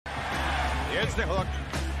Here's the hook.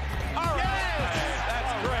 All right. Yes,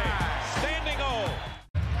 that's great. Standing O.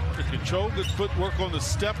 Good control, good footwork on the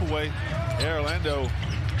step away. Hey, Orlando.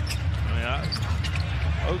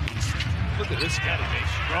 Oh, look at this guy. That is a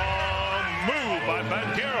strong move by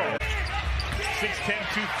Banchero. 6'10",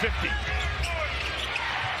 250.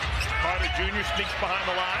 Carter Jr. sneaks behind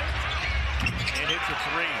the line and hits a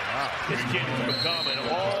three. Wow. This kid has become an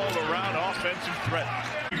all-around offensive threat.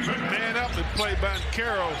 Man up and play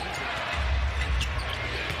Banchero.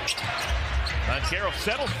 Banchero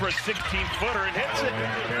settles for a 16-footer and hits it.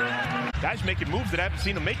 Guys making moves that I haven't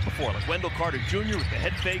seen him make before, like Wendell Carter Jr. with the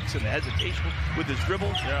head fakes and the hesitation with his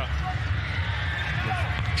dribbles. Yeah.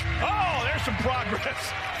 Oh, there's some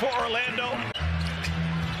progress for Orlando.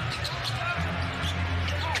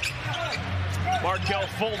 Markelle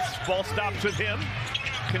Fultz, ball stops with him.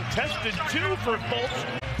 Contested 2 for Fultz.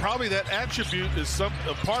 Probably that attribute is a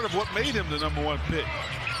part of what made him the #1 pick.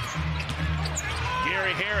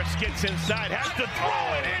 Gary Harris gets inside, has to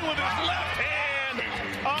throw it in with his left hand.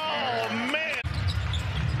 Oh, man.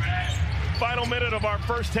 Final minute of our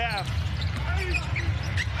first half.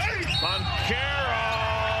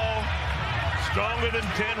 Banchero, stronger than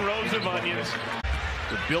 10 rows of onions.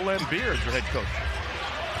 With Bill Laimbeer as your head coach.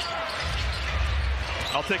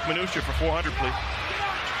 I'll take Minutia for 400, please.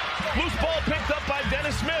 Loose ball picked up by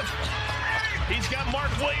Dennis Smith. He's got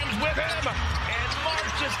Mark Williams with him, and Mark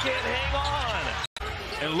just can't hang on.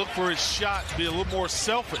 And look for his shot to be a little more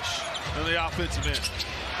selfish than the offensive end.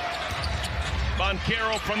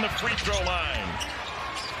 Banchero from the free throw line.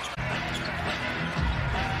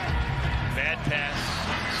 Bad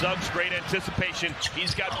pass. Suggs, great anticipation.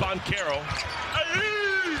 He's got Banchero.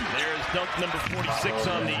 There's dunk number 46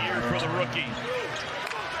 on the year for the rookie.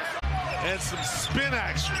 And some spin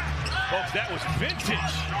action. Folks, that was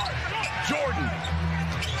vintage. Jordan.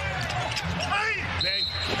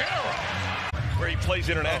 Banchero. Where he plays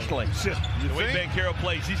internationally. The way Banchero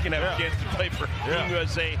plays, he's going to have a chance to play for Team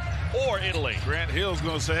USA or Italy. Grant Hill's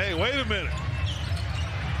going to say, hey, wait a minute.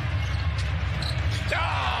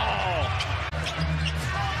 Oh!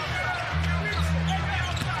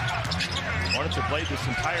 Hornets have played this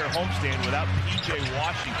entire homestand without P.J.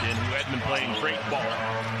 Washington, who hadn't been playing great ball.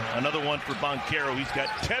 Another one for Banchero. He's got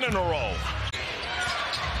 10 in a row.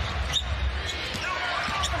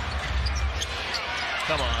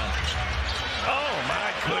 Come on. Oh,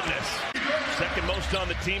 my goodness. Second most on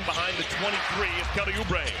the team behind the 23 of Kelly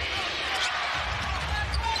Oubre.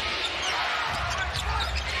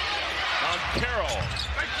 Banchero.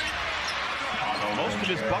 Most of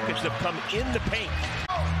his buckets have come in the paint.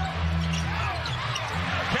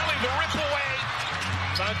 Kelly, the rip away.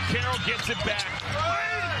 Banchero gets it back.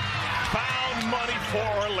 Found money for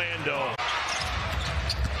Orlando.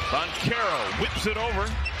 Banchero whips it over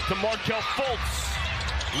to Markelle Fultz.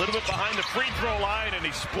 A little bit behind the free throw line, and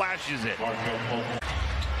he splashes it.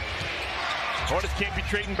 Hornets can't be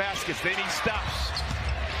trading baskets. They need stops.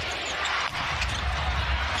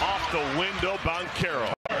 Off the window,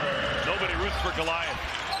 Banchero. Nobody roots for Goliath.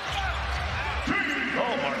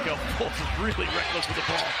 Oh, Markelle Fultz is really reckless with the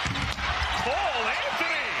ball. Cole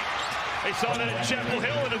Anthony! They saw that at Chapel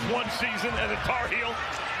Hill in his one season as a Tar Heel.